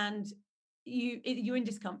 And you're in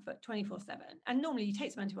discomfort 24/7. And normally you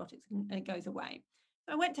take some antibiotics and it goes away.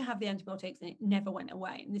 I went to have the antibiotics and it never went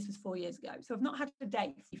away. And this was 4 years ago. So I've not had a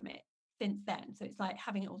day from it since then. So it's like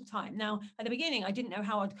having it all the time. Now, at the beginning, I didn't know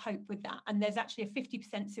how I'd cope with that. And there's actually a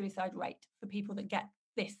 50% suicide rate for people that get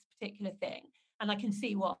this particular thing. And I can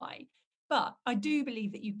see why. But I do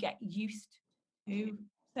believe that you get used to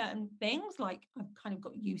certain things. Like I've kind of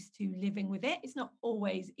got used to living with it. It's not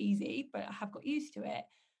always easy, but I have got used to it.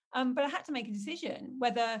 But I had to make a decision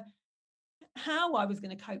how I was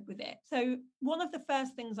going to cope with it. So one of the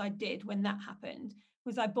first things I did when that happened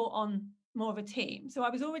was I brought on more of a team. So I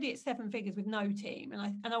was already at 7 figures with no team,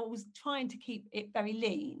 and I was trying to keep it very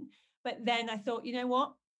lean. But then I thought, you know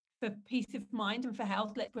what, for peace of mind and for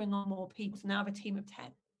health, let's bring on more people. So now I have a team of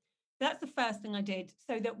 10. That's the first thing I did,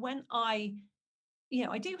 so that when I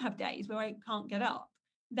do have days where I can't get up,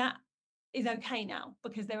 that is okay now,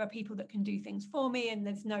 because there are people that can do things for me and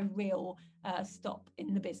there's no real stop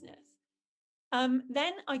in the business.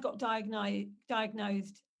 Then I got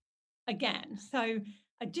diagnosed again. So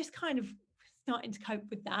I just kind of starting to cope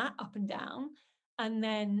with that up and down. And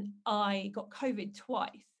then I got COVID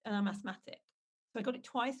twice, and I'm asthmatic. So I got it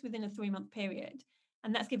twice within a 3-month period,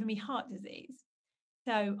 and that's given me heart disease.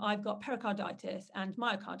 So I've got pericarditis and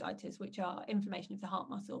myocarditis, which are inflammation of the heart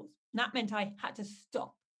muscles. And that meant I had to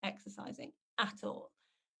stop exercising at all.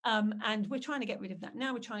 And we're trying to get rid of that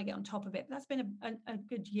now. We're trying to get on top of it. But that's been a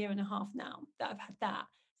good 1.5 years now that I've had that.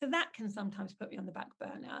 So that can sometimes put me on the back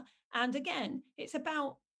burner. And again, it's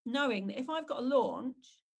about knowing that if I've got a launch,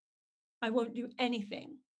 I won't do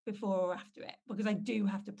anything before or after it, because I do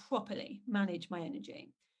have to properly manage my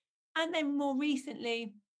energy. And then more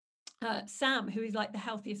recently, Sam, who is like the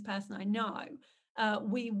healthiest person I know,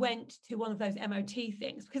 we went to one of those MOT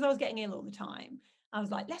things because I was getting ill all the time. I was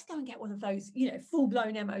like, let's go and get one of those,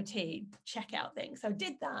 full-blown MOT checkout things. So I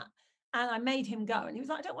did that, and I made him go. And he was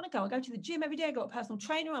like, I don't want to go. I go to the gym every day. I got a personal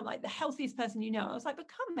trainer. I'm like the healthiest person you know. I was like, but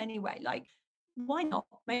come anyway. Like, why not?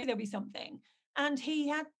 Maybe there'll be something. And he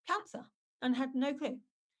had cancer and had no clue.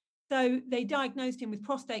 So they diagnosed him with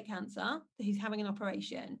prostate cancer. He's having an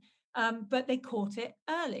operation. But they caught it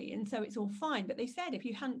early, and so it's all fine. But they said if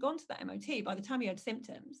you hadn't gone to that MOT, by the time you had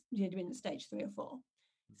symptoms, you'd have been at stage 3 or 4.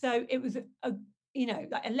 So it was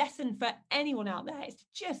like a lesson for anyone out there is to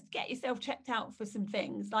just get yourself checked out for some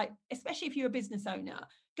things, like especially if you're a business owner,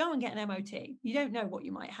 go and get an MOT. You don't know what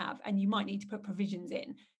you might have, and you might need to put provisions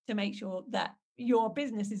in to make sure that your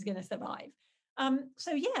business is going to survive.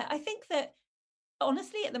 So yeah, I think that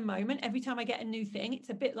honestly, at the moment, every time I get a new thing, it's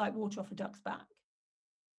a bit like water off a duck's back.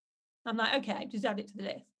 I'm like, okay, just add it to the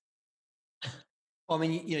list. Well, I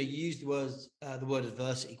mean, you use the word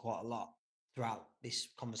adversity quite a lot throughout this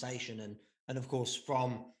conversation, and of course,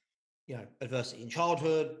 from adversity in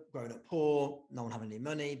childhood, growing up poor, no one having any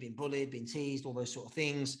money, being bullied, being teased, all those sort of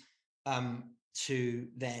things, to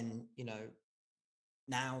then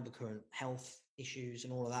now the current health issues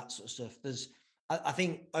and all of that sort of stuff. I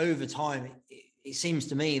think over time, it seems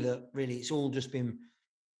to me that really it's all just been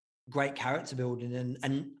great character building,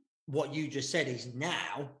 and what you just said is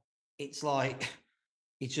now it's like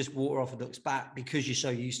it's just water off a duck's back because you're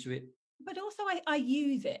so used to it. But also I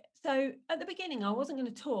use it. So at the beginning, I wasn't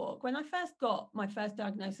going to talk. When I first got my first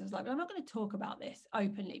diagnosis, I was like, I'm not going to talk about this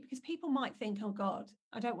openly because people might think, oh God,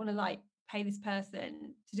 I don't want to pay this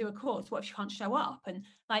person to do a course. What if she can't show up? And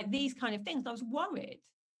these kind of things. I was worried.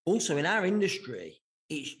 Also in our industry,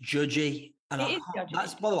 it's judgy. And it is judgy.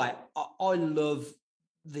 That's, by the way, I love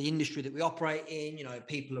the industry that we operate in, you know,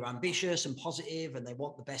 people are ambitious and positive and they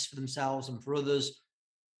want the best for themselves and for others,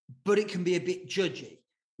 but it can be a bit judgy.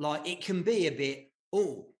 Like it can be a bit,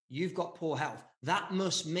 oh, you've got poor health. That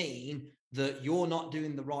must mean that you're not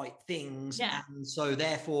doing the right things. Yeah. And so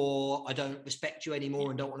therefore I don't respect you anymore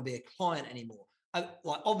and don't want to be a client anymore.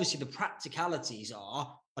 Like obviously the practicalities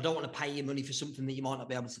are, I don't want to pay you money for something that you might not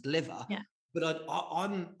be able to deliver. Yeah. But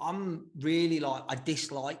I'm really like, I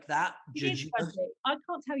dislike that judging. I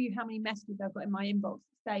can't tell you how many messages I've got in my inbox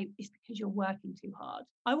that say it's because you're working too hard.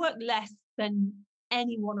 I work less than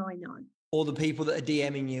anyone I know. Or the people that are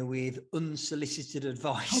DMing you with unsolicited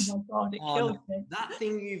advice. Oh my God, it kills me. That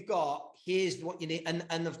thing you've got, here's what you need.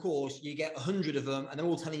 And of course, you get 100 of them and they're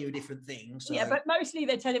all telling you a different thing. So. Yeah, but mostly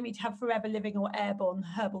they're telling me to have Forever Living or Airborne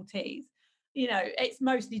herbal teas. You know, it's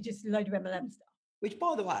mostly just a load of MLM stuff. Which,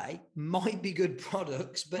 by the way, might be good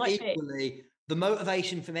products, but equally, the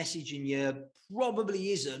motivation for messaging you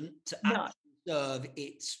probably isn't to actually serve,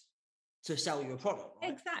 it's to sell your product.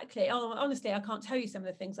 Right? Exactly. Oh, honestly, I can't tell you some of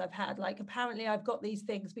the things I've had. Like apparently I've got these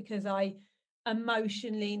things because I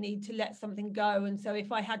emotionally need to let something go. And so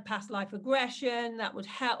if I had past life regression, that would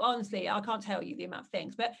help. Honestly, I can't tell you the amount of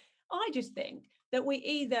things, but I just think that we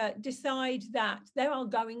either decide that there are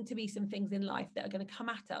going to be some things in life that are going to come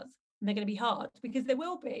at us and they're going to be hard, because there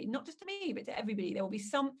will be, not just to me, but to everybody. There will be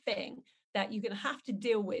something that you're going to have to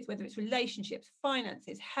deal with, whether it's relationships,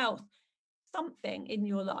 finances, health, something in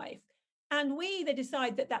your life. And we either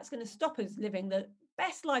decide that that's going to stop us living the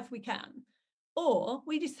best life we can, or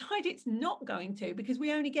we decide it's not going to, because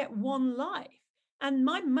we only get one life. And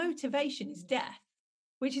my motivation is death,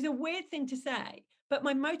 which is a weird thing to say, but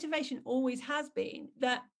my motivation always has been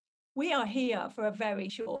that we are here for a very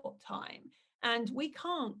short time. And we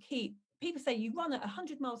can't keep, people say you run at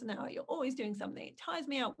 100 miles an hour, you're always doing something. It tires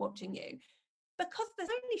me out watching you, because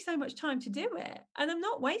there's only so much time to do it. And I'm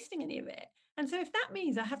not wasting any of it. And so if that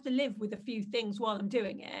means I have to live with a few things while I'm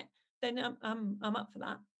doing it, then I'm up for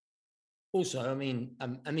that. Also, I mean,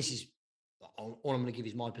 and this is all I'm going to give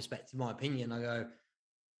is my perspective, my opinion. I go,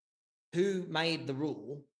 who made the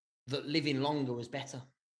rule that living longer was better?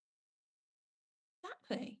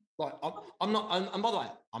 Exactly. Like, I'm not, and by the way,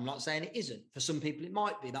 I'm not saying it isn't. For some people, it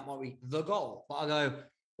might be. That might be the goal. But I go,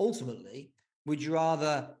 ultimately, would you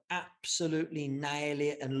rather absolutely nail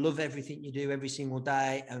it and love everything you do every single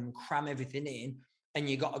day and cram everything in, and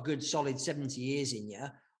you got a good solid 70 years in you?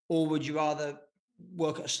 Or would you rather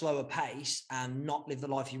work at a slower pace and not live the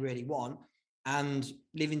life you really want and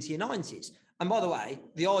live into your 90s? And by the way,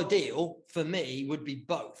 the ideal for me would be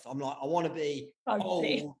both. I'm like, I want to be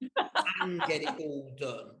old and get it all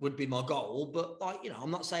done would be my goal. But like, you know,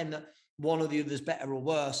 I'm not saying that one or the other is better or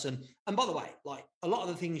worse. And by the way, like a lot of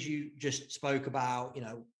the things you just spoke about, you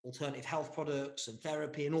know, alternative health products and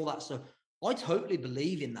therapy and all that stuff, I totally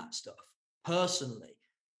believe in that stuff personally.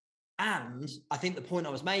 And I think the point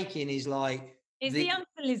I was making is like, it's the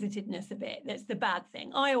unsolicitedness of it that's the bad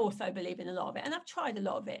thing. I also believe in a lot of it, and I've tried a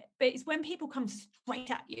lot of it, but it's when people come straight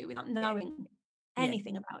at you without knowing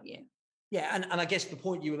anything about you. Yeah, and I guess the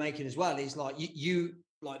point you were making as well is like you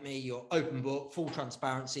like me, you're open book, full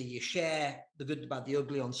transparency. You share the good, the bad, the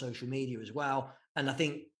ugly on social media as well. And I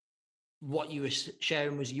think what you were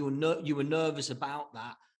sharing was you were nervous about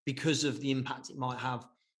that because of the impact it might have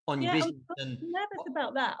on your business. I was nervous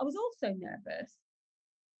about that. I was also nervous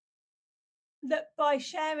that by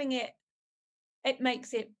sharing it, it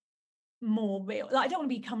makes it more real. Like I don't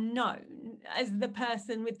want to become known as the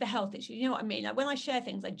person with the health issue. You know what I mean? Like when I share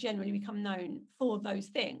things, I generally become known for those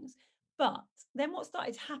things. But then what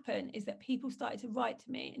started to happen is that people started to write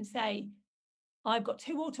to me and say, I've got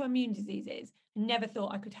 2 autoimmune diseases and never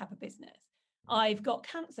thought I could have a business. I've got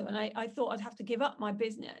cancer and I thought I'd have to give up my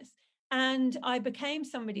business. And I became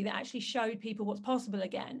somebody that actually showed people what's possible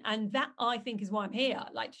again. And that, I think, is why I'm here,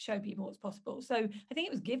 like to show people what's possible. So I think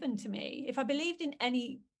it was given to me. If I believed in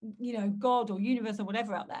any, you know, God or universe or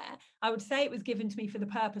whatever out there, I would say it was given to me for the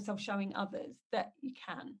purpose of showing others that you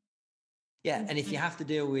can. Yeah. And if you have to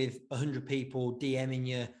deal with 100 people DMing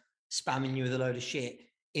you, spamming you with a load of shit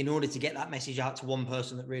in order to get that message out to one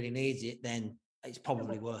person that really needs it, then it's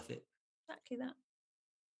probably worth it. Exactly that.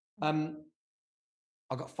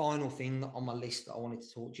 I've got a final thing on my list that I wanted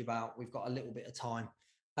to talk to you about. We've got a little bit of time.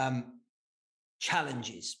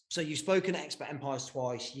 Challenges. So you've spoken at Expert Empires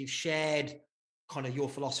twice. You've shared kind of your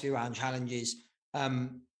philosophy around challenges.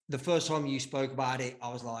 The first time you spoke about it,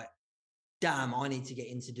 I was like, damn, I need to get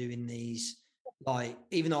into doing these. Like,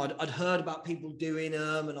 even though I'd heard about people doing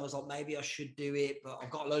them and I was like, maybe I should do it, but I've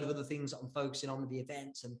got a load of other things that I'm focusing on with the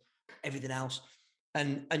events and everything else.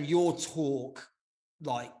 And your talk,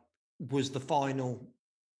 like, was the final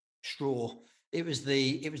straw. It was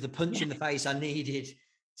the punch in the face I needed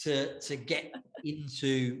to get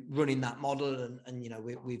into running that model. And you know,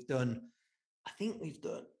 we've done, I think we've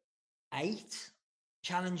done 8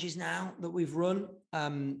 challenges now that we've run.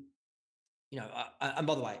 You know, and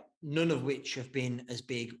by the way, none of which have been as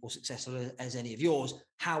big or successful as any of yours.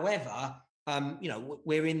 However, you know,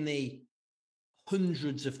 we're in the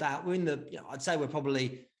hundreds of that. We're in the, you know, I'd say we're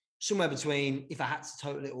probably somewhere between, if I had to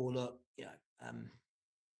total it all up, you know,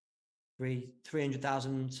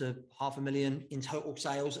 300,000 to 500,000 in total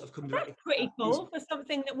sales that have come directly. That's pretty cool for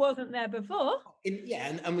something that wasn't there before.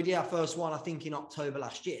 And we did our first one, I think, in October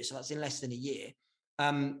last year. So that's in less than a year.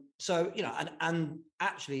 So, you know, and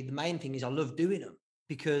actually the main thing is I love doing them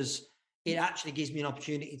because it actually gives me an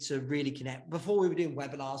opportunity to really connect. Before we were doing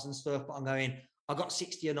webinars and stuff, but I'm going, I got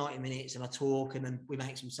 60 or 90 minutes and I talk and then we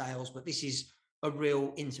make some sales, but this is a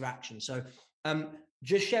real interaction. So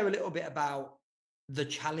just share a little bit about the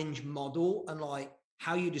challenge model and like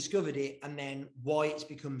how you discovered it and then why it's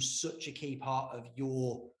become such a key part of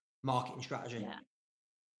your marketing strategy. Yeah.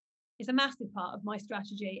 It's a massive part of my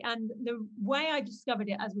strategy. And the way I discovered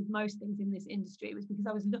it, as with most things in this industry, was because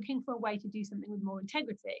I was looking for a way to do something with more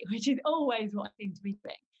integrity, which is always what I seem to be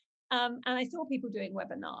doing. And I saw people doing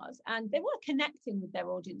webinars and they were connecting with their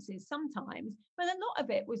audiences sometimes, but a lot of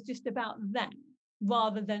it was just about them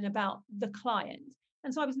rather than about the client.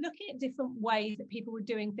 And so I was looking at different ways that people were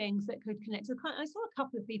doing things that could connect to the client. I saw a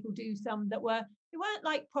couple of people do some that weren't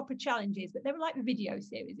like proper challenges, but they were like video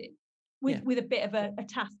series with a bit of a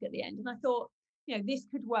task at the end. And I thought, you know, this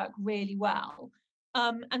could work really well.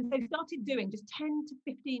 And they started doing just 10 to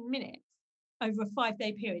 15 minutes over a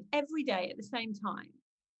 5-day period, every day at the same time,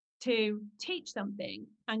 to teach something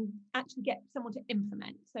and actually get someone to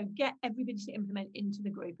implement. So get everybody to implement into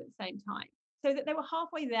the group at the same time, so that they were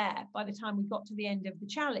halfway there by the time we got to the end of the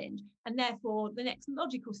challenge. And therefore, the next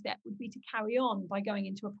logical step would be to carry on by going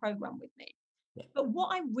into a program with me. Yeah. But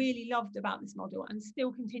what I really loved about this model and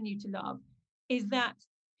still continue to love is that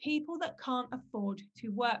people that can't afford to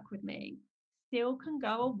work with me still can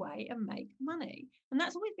go away and make money. And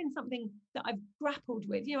that's always been something that I've grappled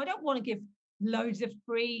with. You know, I don't want to give loads of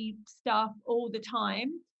free stuff all the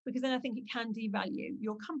time because then I think it can devalue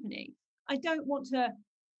your company. I don't want to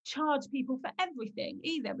charge people for everything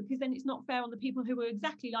either, because then it's not fair on the people who were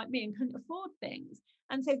exactly like me and couldn't afford things.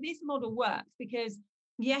 And so this model works because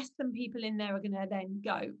yes, some people in there are going to then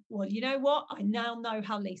go, well, you know what? I now know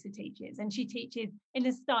how Lisa teaches, and she teaches in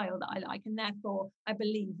a style that I like, and therefore I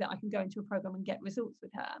believe that I can go into a program and get results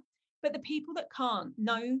with her. But the people that can't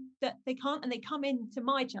know that they can't, and they come into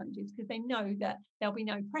my challenges because they know that there'll be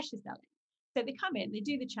no pressure selling. So they come in, they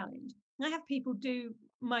do the challenge. And I have people do,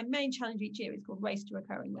 my main challenge each year is called Race to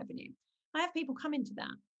Recurring Revenue. I have people come into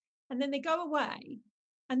that and then they go away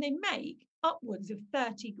and they make upwards of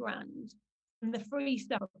 30 grand from the free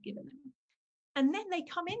stuff I've given them. And then they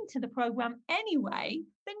come into the program anyway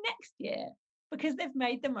the next year because they've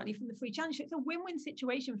made the money from the free challenge. So it's a win-win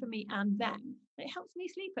situation for me and them. And it helps me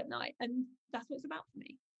sleep at night. And that's what it's about for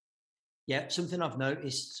me. Yeah, something I've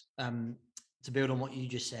noticed, to build on what you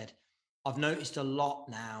just said, I've noticed a lot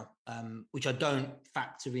now, which I don't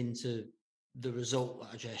factor into the result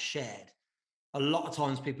that I just shared. A lot of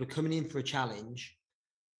times people are coming in for a challenge,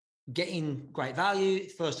 getting great value.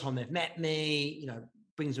 First time they've met me, you know,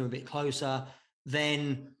 brings them a bit closer.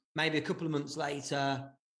 Then maybe a couple of months later,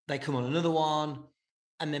 they come on another one.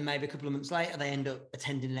 And then maybe a couple of months later, they end up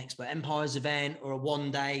attending an Expert Empires event or a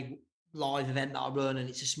one-day live event that I run, and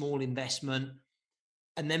it's a small investment.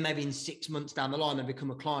 And then maybe in 6 months down the line, they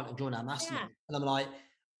become a client and join our mastermind. Yeah. And I'm like,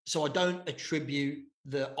 so I don't attribute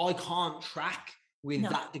I can't track with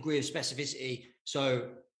that degree of specificity. So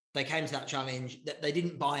they came to that challenge, that they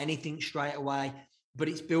didn't buy anything straight away, but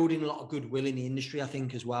it's building a lot of goodwill in the industry, I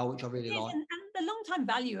think, as well, which I really like. And the long-time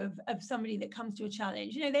value of somebody that comes to a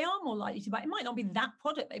challenge, you know, they are more likely to buy. It might not be that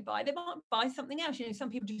product they buy. They might buy something else. You know, some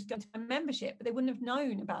people just go to a membership, but they wouldn't have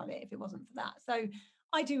known about it if it wasn't for that. So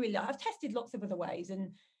I do really, I've tested lots of other ways,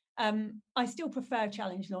 and I still prefer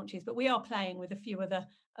challenge launches, but we are playing with a few other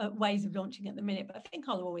ways of launching at the minute, but I think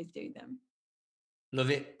I'll always do them. Love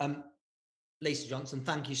it. Lisa Johnson,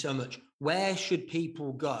 thank you so much. Where should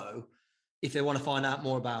people go if they want to find out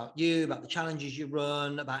more about you, about the challenges you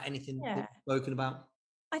run, about anything that you've spoken about?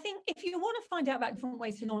 I think if you want to find out about different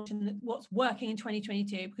ways to launch and what's working in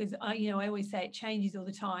 2022, because I always say it changes all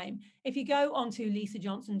the time. If you go onto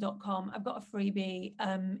lisajohnson.com, I've got a freebie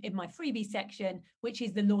in my freebie section, which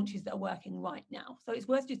is the launches that are working right now. So it's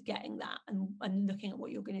worth just getting that and looking at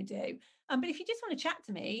what you're going to do. But if you just want to chat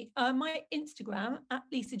to me, my Instagram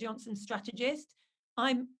 @Lisa Johnson Strategist.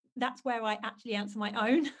 I'm that's where I actually answer my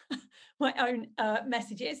own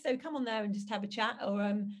messages. So come on there and just have a chat, or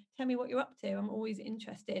tell me what you're up to. I'm always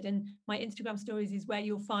interested. And my Instagram stories is where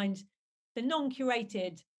you'll find the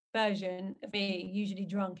non-curated version of me, usually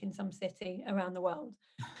drunk in some city around the world.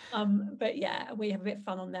 But yeah, we have a bit of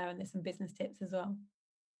fun on there, and there's some business tips as well.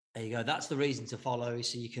 There you go. That's the reason to follow,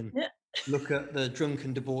 so you can look at the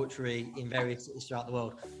drunken debauchery in various cities throughout the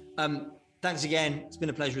world. Thanks again. It's been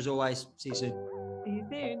a pleasure as always. See you soon. See you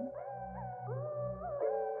soon.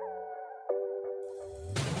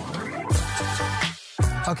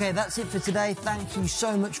 Okay, that's it for today. Thank you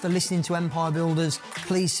so much for listening to Empire Builders.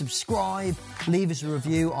 Please subscribe, leave us a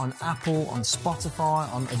review on Apple, on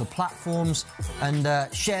Spotify, on other platforms,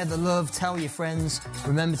 and share the love, tell your friends.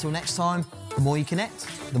 Remember, till next time, the more you connect,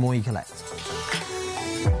 the more you collect.